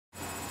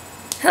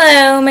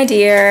Hello, my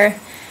dear.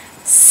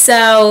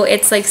 So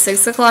it's like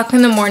 6 o'clock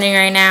in the morning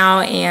right now,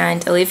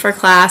 and I leave for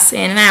class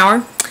in an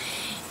hour.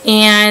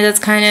 And it's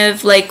kind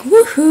of like,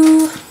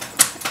 woohoo.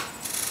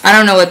 I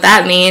don't know what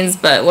that means,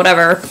 but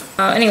whatever.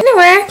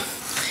 Anyway,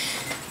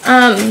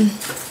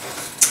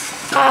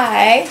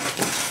 I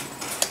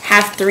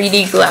have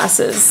 3D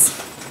glasses.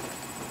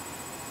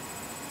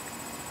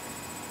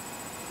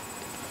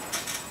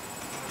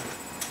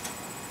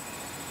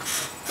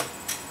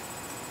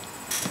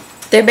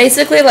 They're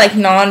basically like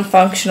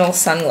non-functional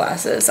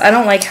sunglasses. I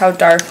don't like how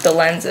dark the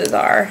lenses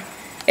are.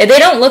 They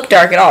don't look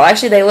dark at all.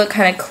 Actually, they look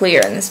kind of clear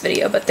in this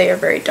video, but they are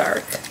very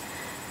dark.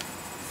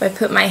 If I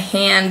put my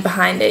hand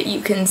behind it,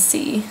 you can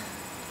see.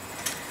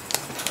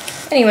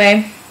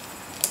 Anyway,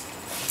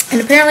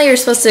 and apparently you're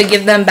supposed to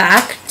give them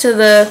back to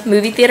the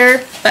movie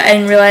theater, but I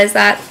didn't realize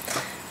that.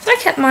 So I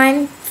kept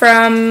mine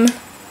from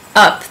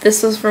Up.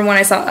 This was from when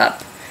I saw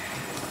Up.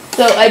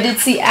 So I did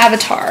see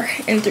Avatar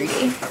in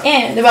 3D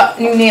and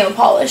about new nail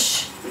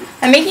polish.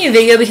 I'm making a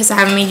video because I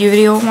haven't made you a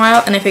video in a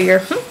while, and I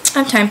figure, I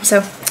have time.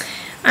 So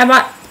I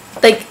bought,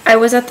 I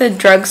was at the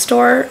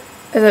drugstore.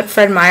 Is it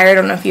Fred Meyer? I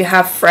don't know if you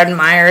have Fred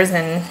Meyer's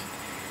in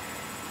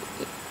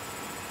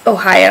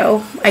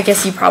Ohio. I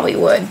guess you probably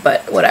would,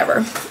 but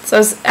whatever. So I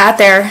was at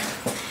there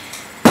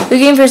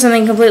looking for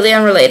something completely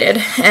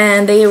unrelated,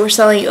 and they were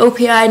selling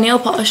OPI nail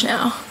polish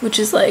now, which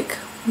is like,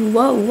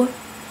 whoa.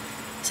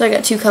 So I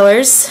got two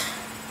colors.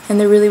 And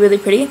they're really, really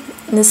pretty.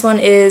 And this one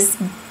is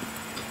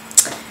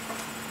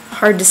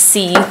hard to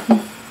see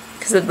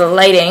because of the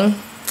lighting.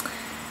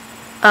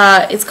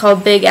 It's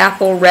called Big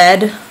Apple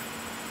Red.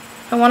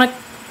 I want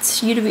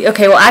you to be...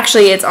 Okay, well,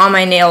 actually, it's on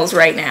my nails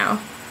right now.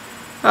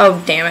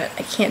 Oh, damn it.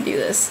 I can't do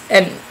this.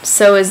 And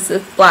so is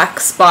the black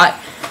spot.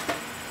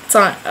 It's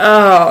on...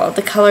 Oh,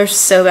 the color's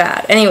so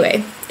bad.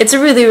 Anyway, it's a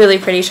really, really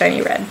pretty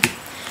shiny red,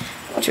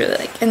 which I really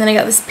like. And then I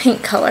got this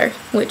pink color,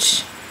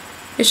 which...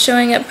 is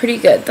showing up pretty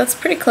good. That's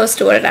pretty close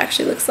to what it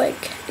actually looks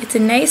like. It's a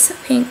nice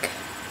pink.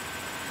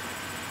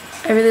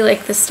 I really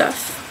like this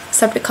stuff.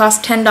 Except it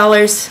costs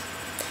 $10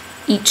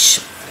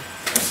 each.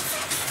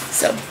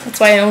 So that's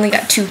why I only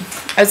got two.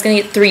 I was gonna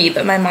get three,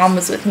 but my mom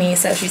was with me,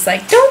 so she's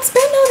like, don't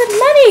spend all the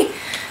money.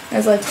 I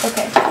was like,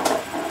 okay.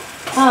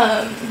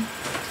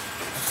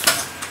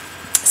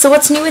 So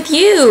what's new with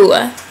you?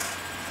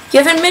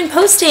 You haven't been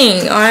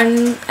posting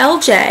on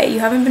LJ. You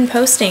haven't been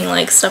posting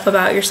like stuff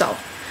about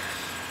yourself.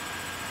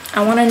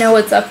 I want to know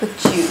what's up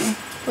with you.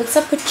 What's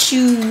up with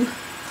you?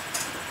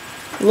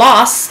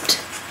 Lost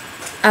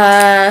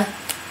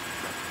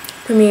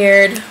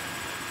premiered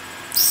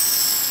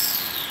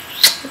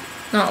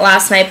not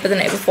last night, but the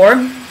night before,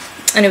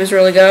 and it was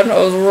really good. It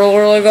was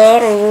really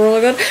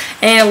good.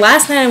 And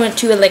last night I went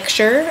to a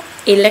lecture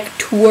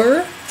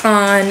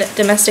on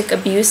domestic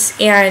abuse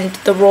and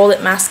the role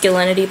that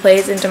masculinity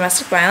plays in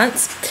domestic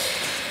violence.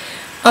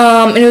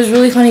 And it was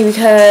really funny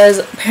because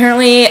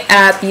apparently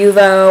at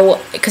UVO,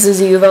 because it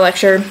was a UVO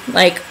lecture,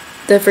 like,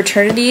 the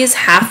fraternities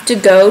have to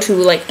go to,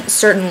 like,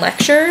 certain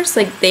lectures,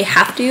 like, they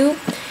have to,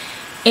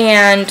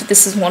 and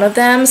this is one of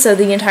them, so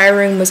the entire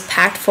room was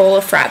packed full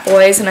of frat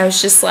boys, and I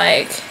was just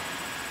like,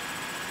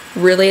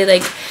 really,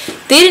 like,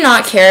 they did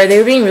not care. They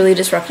were being really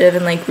disruptive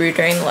and, like, rude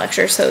during the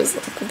lecture, so it was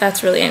like,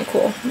 that's really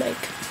uncool.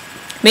 Like,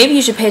 maybe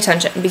you should pay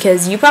attention,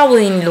 because you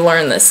probably need to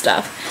learn this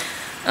stuff.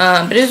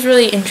 But it was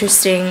really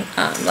interesting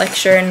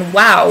lecture, and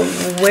wow,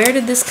 where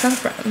did this come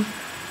from?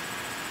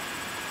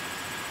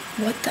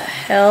 What the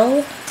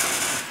hell?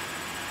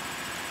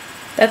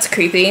 That's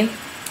creepy.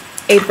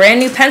 A brand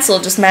new pencil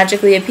just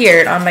magically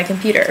appeared on my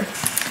computer.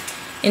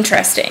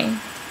 Interesting.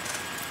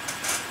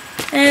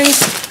 And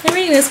I'm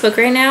reading this book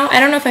right now. I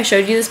don't know if I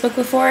showed you this book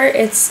before.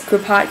 It's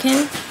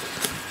Kropotkin.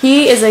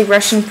 He is a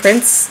Russian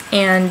prince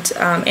and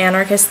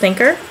anarchist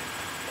thinker.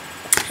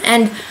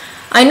 And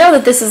I know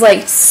that this is,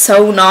 like,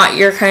 so not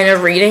your kind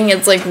of reading.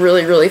 It's, like,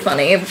 really, really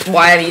funny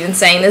why I'm even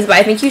saying this, but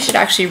I think you should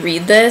actually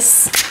read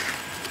this.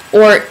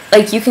 Or,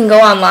 like, you can go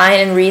online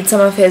and read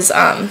some of his,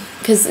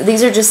 because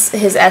these are just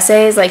his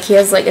essays. Like, he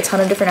has, like, a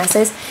ton of different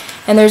essays.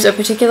 And there's a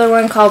particular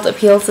one called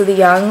Appeal to the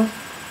Young,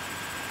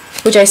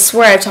 which I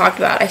swear I've talked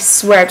about. I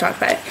swear I've talked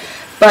about it.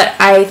 But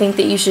I think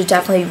that you should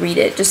definitely read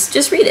it.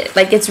 Just read it.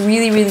 Like, it's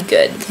really, really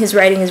good. His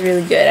writing is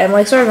really good. I'm,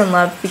 like, sort of in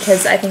love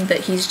because I think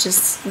that he's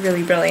just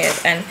really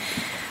brilliant and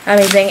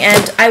amazing.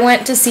 And I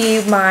went to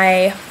see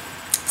my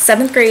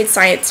 7th grade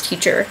science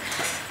teacher,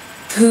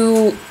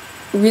 who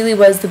really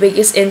was the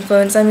biggest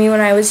influence on me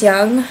when I was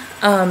young.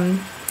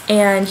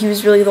 And he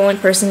was really the only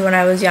person when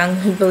I was young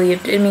who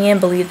believed in me and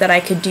believed that I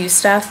could do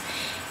stuff.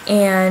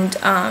 And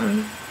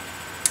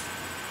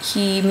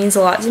he means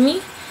a lot to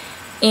me.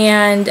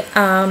 And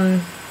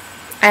I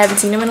haven't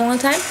seen him in a long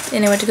time.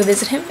 And I went to go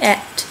visit him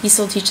he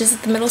still teaches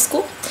at the middle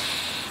school.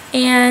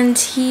 And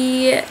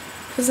he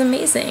was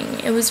amazing.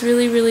 It was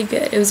really, really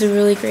good. It was a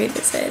really great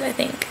visit, I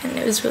think, and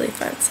it was really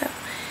fun, so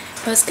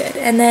it was good.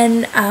 And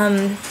then,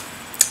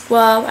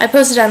 well, I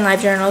posted on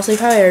LiveJournal, so you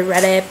probably already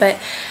read it, but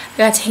I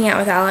got to hang out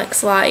with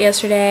Alex a lot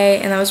yesterday,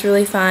 and that was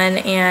really fun,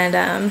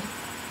 and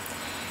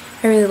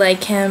I really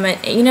like him.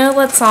 And you know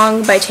what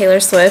song by Taylor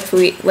Swift?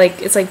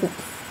 It's like,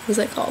 what's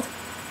it called?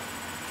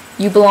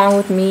 You Belong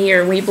With Me,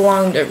 or We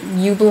Belong, or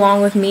You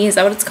Belong With Me. Is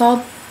that what it's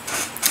called?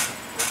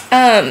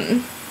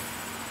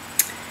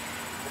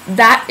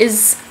 That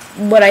is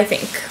what I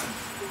think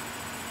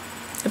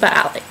about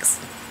Alex.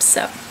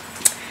 So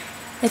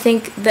I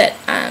think that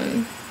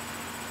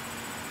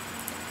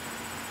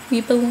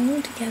we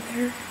belong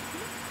together,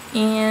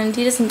 and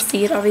he doesn't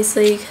see it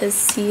obviously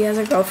because he has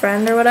a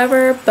girlfriend or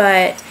whatever,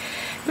 but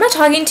am I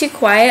talking too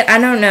quiet? I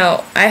don't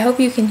know. I hope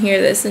you can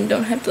hear this and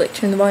don't have to like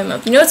turn the volume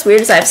up. You know what's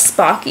weird is I have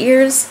Spock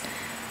ears,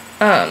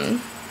 or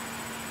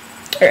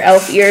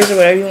elf ears, or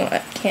whatever you want. I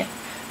can't.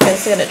 I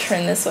just gotta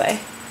turn this way.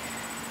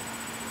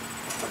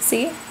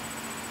 See?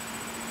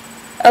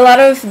 A lot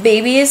of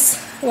babies,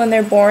 when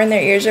they're born,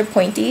 their ears are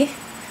pointy,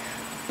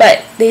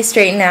 but they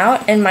straighten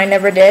out, and mine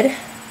never did.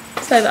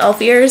 So I have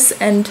elf ears,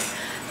 and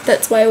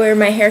that's why I wear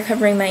my hair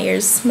covering my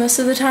ears most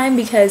of the time,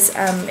 because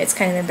it's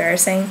kind of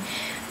embarrassing,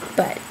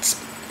 but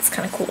it's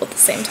kind of cool at the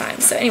same time.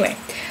 So anyway,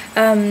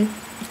 and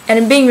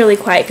I'm being really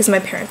quiet because my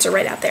parents are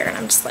right out there, and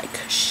I'm just like,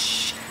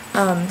 shh.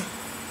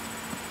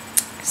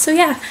 So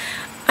yeah,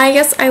 I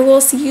guess I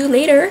will see you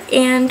later,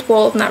 and,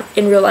 well, not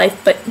in real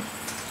life, but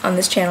on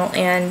this channel,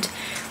 and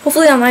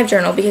hopefully on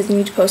LiveJournal, because you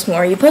need to post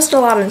more. You posted a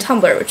lot on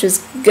Tumblr, which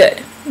is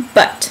good,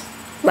 but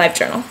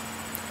LiveJournal.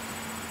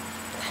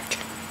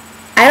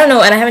 I don't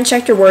know, and I haven't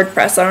checked your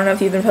WordPress. I don't know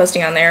if you've been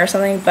posting on there or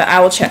something, but I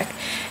will check.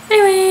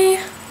 Anyway,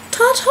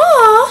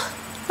 ta-ta!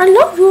 I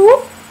love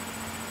you!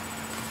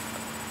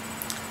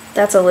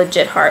 That's a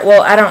legit heart.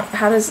 Well, I don't,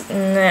 how does,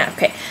 nah,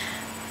 okay.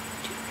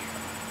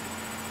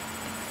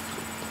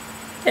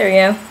 There we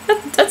go.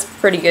 That's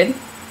pretty good.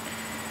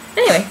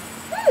 Anyway.